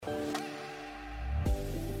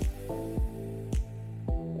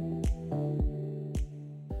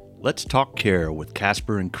Let's Talk Care with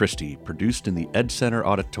Casper and Christy, produced in the Ed Center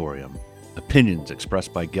Auditorium. Opinions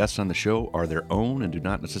expressed by guests on the show are their own and do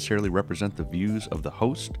not necessarily represent the views of the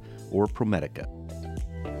host or ProMedica.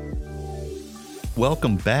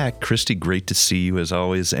 Welcome back, Christy. Great to see you as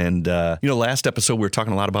always. And, last episode we were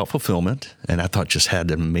talking a lot about fulfillment, and I thought just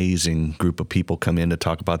had an amazing group of people come in to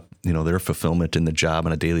talk about, their fulfillment in the job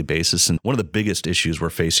on a daily basis. And one of the biggest issues we're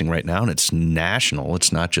facing right now, and it's national,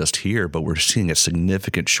 it's not just here, but we're seeing a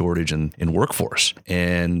significant shortage in workforce.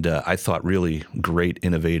 And I thought really great,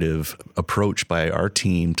 innovative approach by our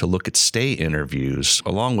team to look at stay interviews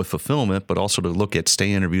along with fulfillment, but also to look at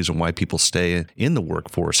stay interviews and why people stay in the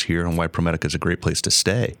workforce here and why ProMedica is a great place to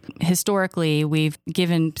stay. Historically, we've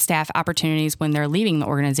given staff opportunities when they're leaving the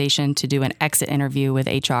organization to do an exit interview with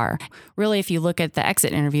HR. Really, if you look at the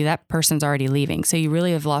exit interview, that person's already leaving. So you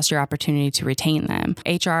really have lost your opportunity to retain them.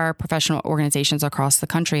 HR professional organizations across the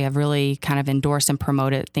country have really kind of endorsed and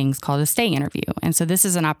promoted things called a stay interview. And so this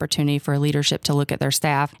is an opportunity for leadership to look at their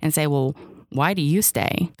staff and say, well, why do you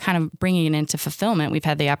stay? Kind of bringing it into fulfillment, we've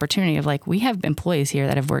had the opportunity of we have employees here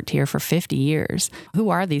that have worked here for 50 years. Who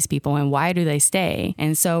are these people and why do they stay?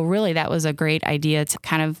 And so really that was a great idea to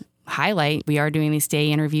kind of highlight. We are doing these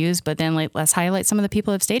stay interviews, but then let's highlight some of the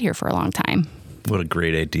people who have stayed here for a long time. What a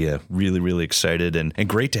great idea. Really, really excited and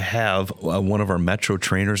great to have one of our Metro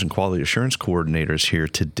trainers and quality assurance coordinators here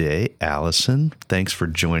today. Allison, thanks for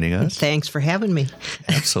joining us. Thanks for having me.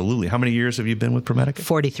 Absolutely. How many years have you been with ProMedica?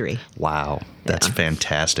 43. Wow. That's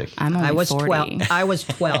fantastic. I was 40. 12. I was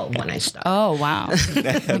 12 when I started. Oh, wow.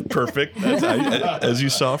 Perfect. As you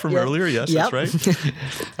saw from earlier, yes, Yep. That's right.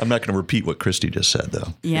 I'm not going to repeat what Christy just said,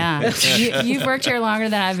 though. Yeah. You've worked here longer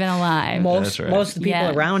than I've been alive. Most of the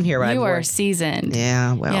people around here I've You are worked. seasoned.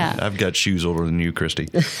 Yeah, well. Yeah. I've got shoes older than you, Christy.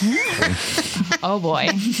 Oh, boy.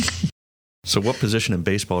 So what position in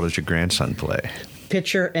baseball does your grandson play?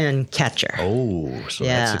 Pitcher and catcher. Oh, so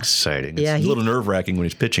that's exciting. It's Yeah, a little nerve-wracking when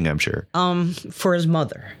he's pitching, I'm sure. For his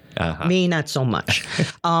mother. Uh-huh. Me, not so much.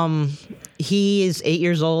 He is 8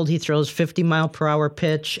 years old. He throws 50-mile-per-hour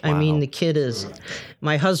pitch. Wow. I mean, the kid is...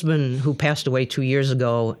 My husband, who passed away 2 years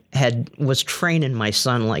ago, was training my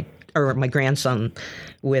grandson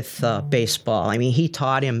with baseball. I mean, he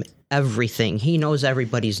taught him everything. He knows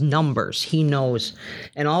everybody's numbers. He knows,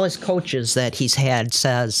 and all his coaches that he's had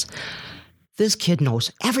says, this kid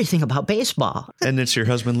knows everything about baseball. And it's your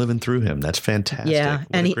husband living through him. That's fantastic. Yeah, What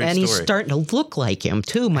and a great he's story. starting to look like him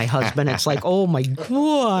too, my husband. It's like, oh my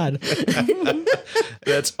God.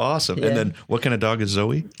 That's awesome. Yeah. And then what kind of dog is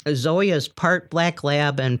Zoe? Zoe is part Black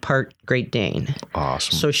Lab and part Great Dane.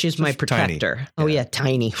 Awesome. So she's my protector. Tiny. Oh, yeah,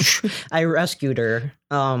 tiny. I rescued her.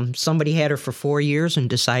 Somebody had her for 4 years and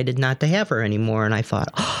decided not to have her anymore. And I thought,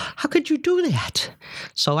 how could you do that?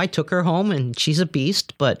 So I took her home, and she's a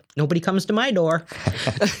beast, but nobody comes to my door.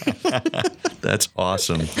 That's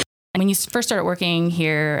awesome. When you first started working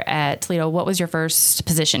here at Toledo, what was your first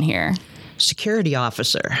position here? Security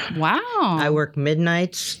officer. Wow. I work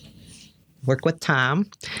midnights, work with Tom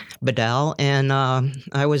Bedell, and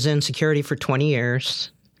I was in security for 20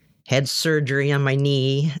 years. Had surgery on my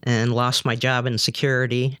knee and lost my job in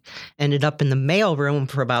security. Ended up in the mailroom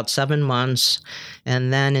for about 7 months.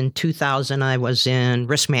 And then in 2000, I was in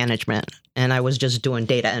risk management, and I was just doing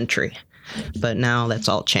data entry. But now that's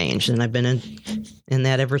all changed, and I've been in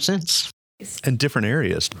that ever since. And different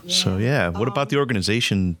areas. Yeah. So, yeah. What about the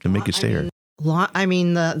organization to make you stay here? I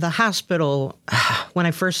mean, the hospital, when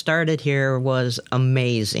I first started here, was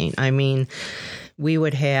amazing. I mean, we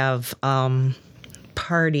would have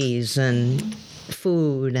parties and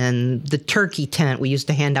food and the turkey tent. We used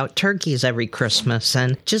to hand out turkeys every Christmas,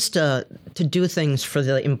 and just to do things for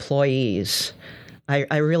the employees.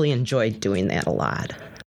 I really enjoyed doing that a lot.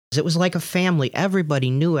 It was like a family.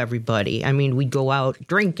 Everybody knew everybody. I mean, we'd go out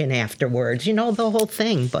drinking afterwards, the whole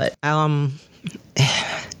thing. But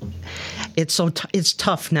it's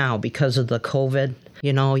tough now because of the COVID.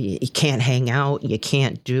 You can't hang out. You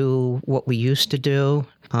can't do what we used to do,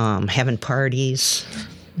 having parties.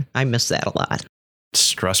 I miss that a lot.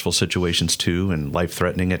 Stressful situations too, and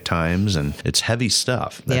life-threatening at times, and it's heavy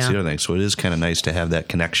stuff. That's the other thing. So it is kind of nice to have that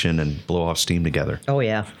connection and blow off steam together. Oh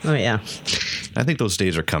yeah. I think those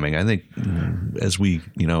days are coming. I think as we,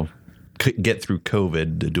 get through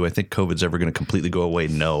COVID, do I think COVID's ever going to completely go away?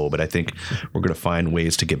 No, but I think we're going to find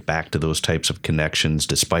ways to get back to those types of connections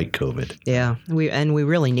despite COVID. Yeah, we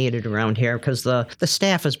really need it around here because the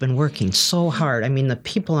staff has been working so hard. I mean, the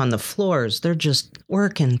people on the floors, they're just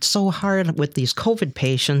working so hard with these COVID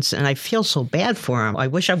patients, and I feel so bad for them. I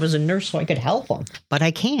wish I was a nurse so I could help them, but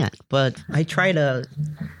I can't. But I try to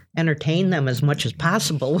entertain them as much as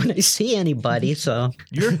possible when I see anybody. So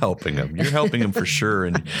you're helping them. You're helping them for sure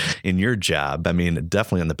in your job. I mean,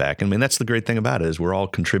 definitely on the back end. I mean, that's the great thing about it is we're all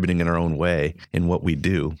contributing in our own way in what we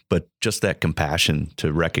do. But just that compassion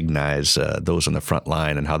to recognize those on the front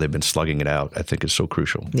line and how they've been slugging it out, I think is so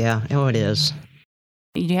crucial. Yeah, it is.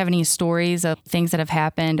 Do you have any stories of things that have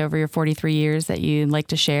happened over your 43 years that you'd like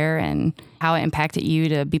to share and how it impacted you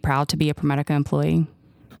to be proud to be a ProMedica employee?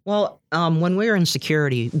 Well, when we were in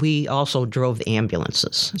security, we also drove the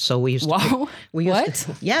ambulances. So we used to.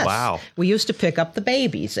 Yes. Wow. We used to pick up the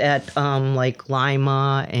babies at like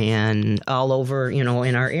Lima and all over, in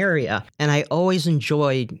our area. And I always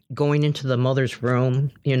enjoyed going into the mother's room,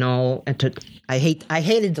 and I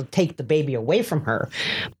hated to take the baby away from her,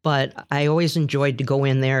 but I always enjoyed to go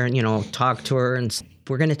in there and talk to her and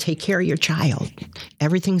we're going to take care of your child.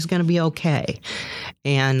 Everything's going to be okay.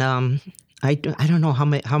 And I don't know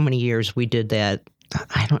how many years we did that.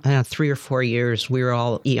 I don't know, 3 or 4 years. We were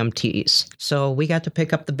all EMTs. So we got to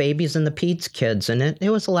pick up the babies and the peds kids, and it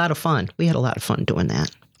was a lot of fun. We had a lot of fun doing that.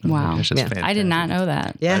 Wow. Gosh, yeah. I did not know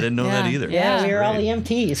that. Yeah. I didn't know that either. Yeah, we were all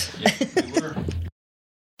EMTs.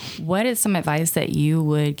 What is some advice that you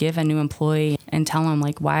would give a new employee and tell them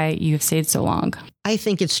why you've stayed so long? I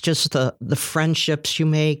think it's just the friendships you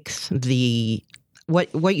make,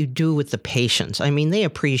 what you do with the patients. I mean, they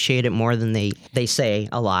appreciate it more than they say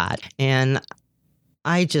a lot. And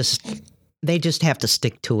they just have to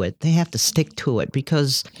stick to it. They have to stick to it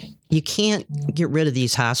because you can't get rid of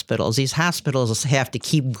these hospitals. These hospitals have to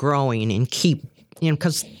keep growing and keep,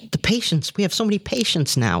 because the patients, we have so many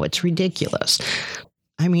patients now. It's ridiculous.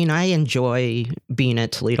 I mean, I enjoy being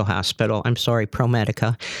at Toledo Hospital. I'm sorry,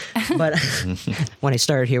 ProMedica. But when I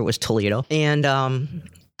started here, it was Toledo. And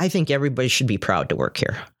I think everybody should be proud to work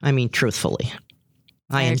here. I mean, truthfully.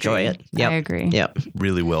 I enjoy it. Yep. I agree. Yep.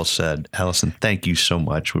 Really well said. Allison, thank you so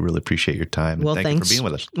much. We really appreciate your time. Well, thank thanks you for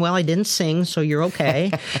being with us. Well, I didn't sing, so you're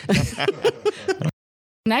okay.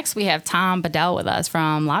 Next, we have Tom Bedell with us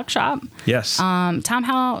from Lock Shop. Yes. Tom,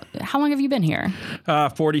 how long have you been here?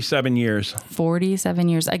 47 years. 47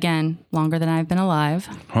 years. Again, longer than I've been alive.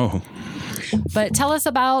 Oh. But tell us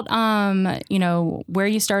about, where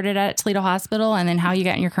you started at Toledo Hospital and then how you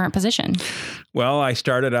got in your current position. Well, I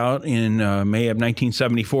started out in May of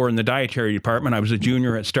 1974 in the dietary department. I was a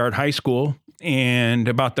junior at Start High School. And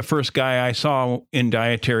about the first guy I saw in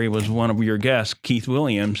dietary was one of your guests, Keith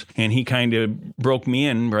Williams. And he kind of broke me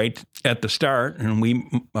in right at the start. And we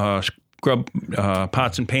scrub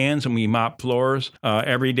pots and pans and we mop floors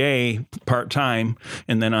every day part-time.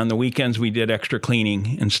 And then on the weekends, we did extra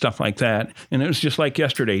cleaning and stuff like that. And it was just like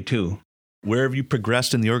yesterday, too. Where have you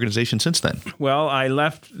progressed in the organization since then? Well, I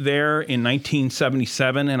left there in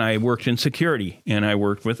 1977 and I worked in security, and I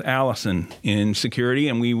worked with Allison in security,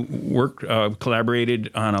 and we collaborated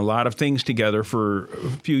on a lot of things together for a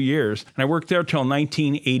few years. And I worked there till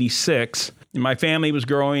 1986. My family was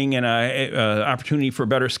growing, and an opportunity for a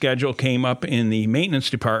better schedule came up in the maintenance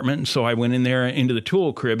department. So I went in there into the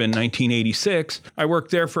tool crib in 1986. I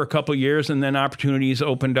worked there for a couple of years, and then opportunities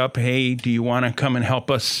opened up. Hey, do you want to come and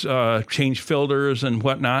help us change filters and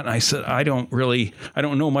whatnot? And I said, I don't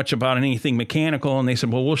know much about anything mechanical. And they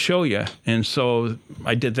said, well, we'll show you. And so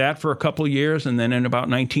I did that for a couple of years. And then in about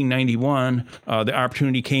 1991, the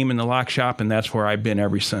opportunity came in the lock shop, and that's where I've been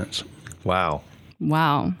ever since. Wow.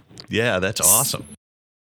 Yeah, that's awesome.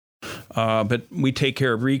 But we take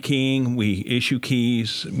care of rekeying, we issue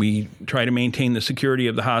keys, we try to maintain the security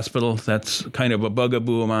of the hospital. That's kind of a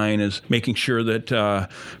bugaboo of mine, is making sure that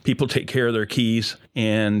people take care of their keys,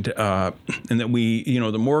 and that we,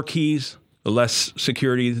 the more keys, the less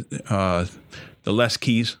security, the less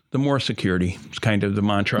keys, the more security. It's kind of the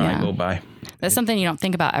mantra I go by. That's something you don't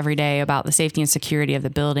think about every day, about the safety and security of the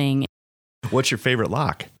building. What's your favorite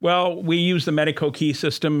lock? Well, we use the Medico key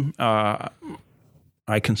system.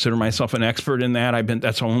 I consider myself an expert in that.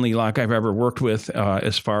 That's the only lock I've ever worked with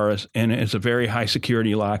and it's a very high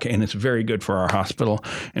security lock, and it's very good for our hospital.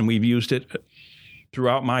 And we've used it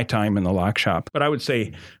throughout my time in the lock shop. But I would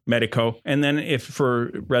say Medico. And then if for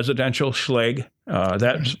residential, Schlage.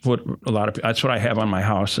 That's what I have on my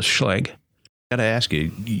house is Schlage. I got to ask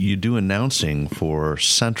you, you do announcing for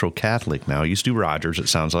Central Catholic now. You used to do Rogers, it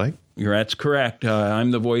sounds like. That's correct. I'm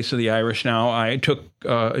the voice of the Irish now. I took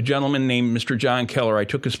a gentleman named Mr. John Keller. I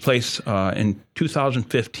took his place in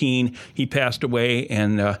 2015. He passed away,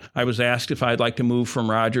 and I was asked if I'd like to move from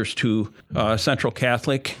Rogers to Central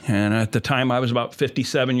Catholic. And at the time, I was about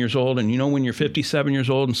 57 years old. And when you're 57 years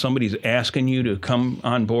old and somebody's asking you to come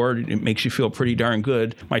on board, it makes you feel pretty darn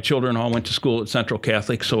good. My children all went to school at Central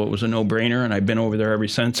Catholic, so it was a no-brainer, and I've been over there ever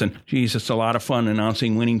since. And, geez, it's a lot of fun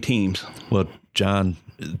announcing winning teams. Well, John,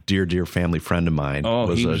 dear family friend of mine.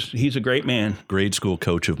 Oh, he's a great man. Grade school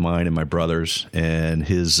coach of mine and my brother's, and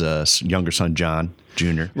his younger son, John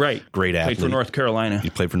Jr. Right. Great athlete. Played for North Carolina. He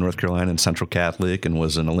played for North Carolina and Central Catholic and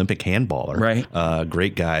was an Olympic handballer. Right.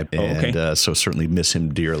 Great guy. And so certainly miss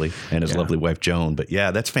him dearly, and his lovely wife, Joan. But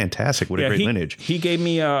yeah, that's fantastic. What a great lineage. He gave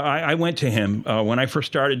me, I went to him when I first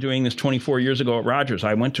started doing this 24 years ago at Rogers.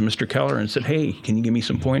 I went to Mr. Keller and said, hey, can you give me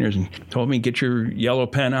some pointers? And he told me, get your yellow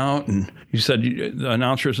pen out. And he said, the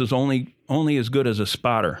announcers is only as good as a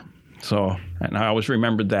spotter. So, and I always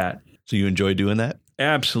remembered that. So you enjoy doing that?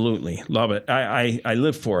 Absolutely. Love it. I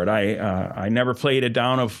live for it. I never played a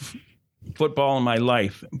down of football in my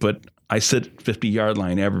life, but I sit 50-yard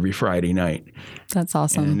line every Friday night. That's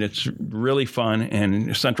awesome. And it's really fun.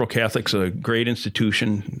 And Central Catholic's a great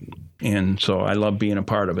institution. And so I love being a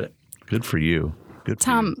part of it. Good for you.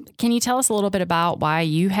 Tom, can you tell us a little bit about why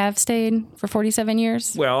you have stayed for 47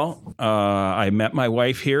 years? Well, I met my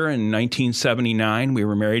wife here in 1979. We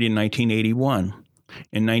were married in 1981.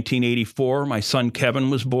 In 1984, my son Kevin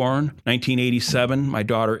was born. 1987, my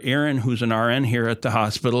daughter Erin, who's an RN here at the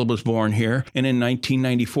hospital, was born here. And in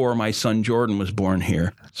 1994, my son Jordan was born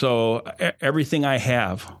here. So everything I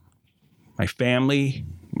have, my family,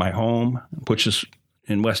 my home, which is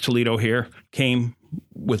in West Toledo here, came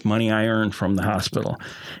with money I earned from the hospital.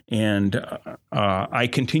 And I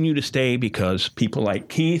continue to stay because people like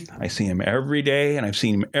Keith, I see him every day, and I've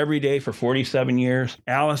seen him every day for 47 years.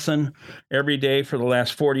 Allison, every day for the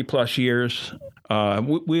last 40 plus years.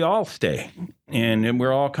 We all stay, and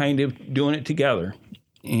we're all kind of doing it together.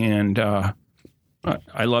 And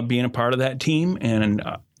I love being a part of that team. And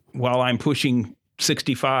while I'm pushing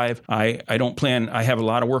 65, I have a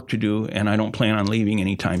lot of work to do, and I don't plan on leaving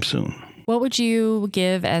anytime soon. What would you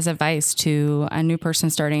give as advice to a new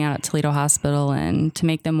person starting out at Toledo Hospital and to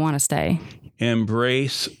make them want to stay?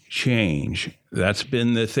 Embrace change. That's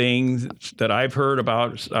been the thing that I've heard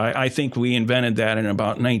about. I think we invented that in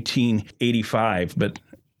about 1985, but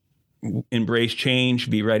embrace change,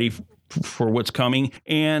 be ready for what's coming.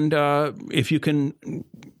 And if you can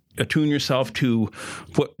attune yourself to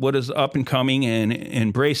what is up and coming and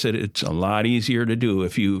embrace it, it's a lot easier to do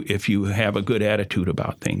if you have a good attitude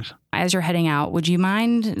about things. As you're heading out, would you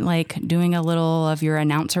mind doing a little of your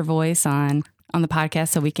announcer voice on the podcast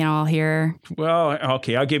so we can all hear? Well,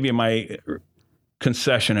 okay, I'll give you my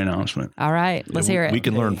concession announcement. All right, let's hear it. We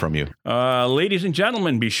can learn from you. Ladies and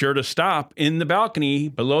gentlemen, be sure to stop in the balcony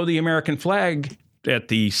below the American flag at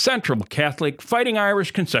the Central Catholic Fighting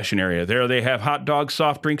Irish concession area. There they have hot dogs,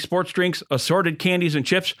 soft drinks, sports drinks, assorted candies and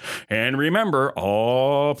chips. And remember,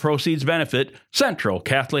 all proceeds benefit Central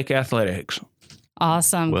Catholic Athletics.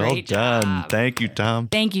 Awesome. Well Great done. job. Thank you, Tom.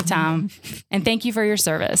 Thank you, Tom. And thank you for your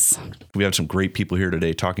service. We have some great people here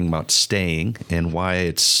today talking about staying and why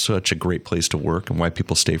it's such a great place to work and why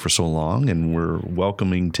people stay for so long. And we're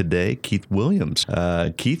welcoming today Keith Williams.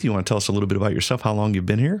 Keith, you want to tell us a little bit about yourself, how long you've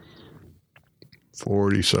been here?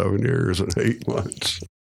 47 years and 8 months.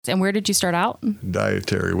 And where did you start out?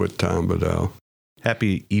 Dietary with Tom Bedell.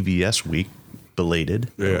 Happy EVS week,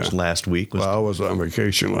 belated. Yeah. It was last week. Well, I was on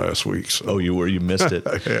vacation last week. So. Oh, you were? You missed it.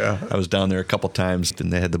 Yeah. I was down there a couple times,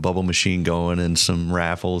 and they had the bubble machine going and some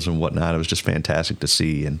raffles and whatnot. It was just fantastic to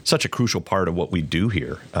see, and such a crucial part of what we do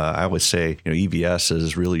here. I always say, EVS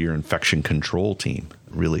is really your infection control team.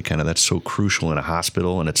 Really, kind of that's so crucial in a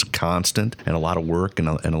hospital, and it's constant and a lot of work and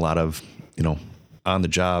a lot of,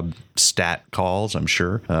 on-the-job stat calls, I'm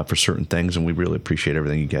sure, for certain things, and we really appreciate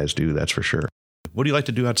everything you guys do, that's for sure. What do you like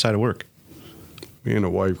to do outside of work? Me and the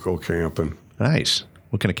wife go camping. Nice.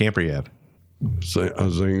 What kind of camper you have? A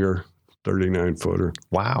Zinger, 39-footer.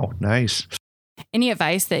 Wow, nice. Any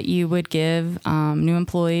advice that you would give new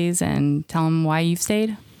employees and tell them why you've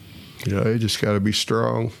stayed? Yeah, you just got to be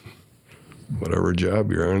strong. Whatever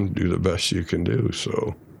job you're on, do the best you can do.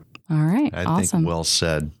 So, all right, I awesome. think well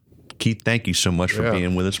said. Keith, thank you so much for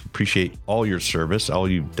being with us. Appreciate all your service, all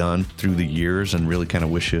you've done through the years, and really kind of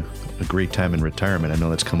wish you a great time in retirement. I know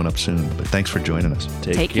that's coming up soon, but thanks for joining us.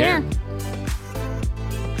 Take care.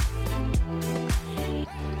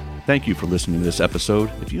 Thank you for listening to this episode.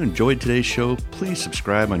 If you enjoyed today's show, please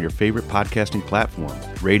subscribe on your favorite podcasting platform.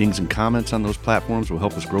 Ratings and comments on those platforms will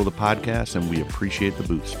help us grow the podcast, and we appreciate the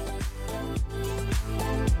boost.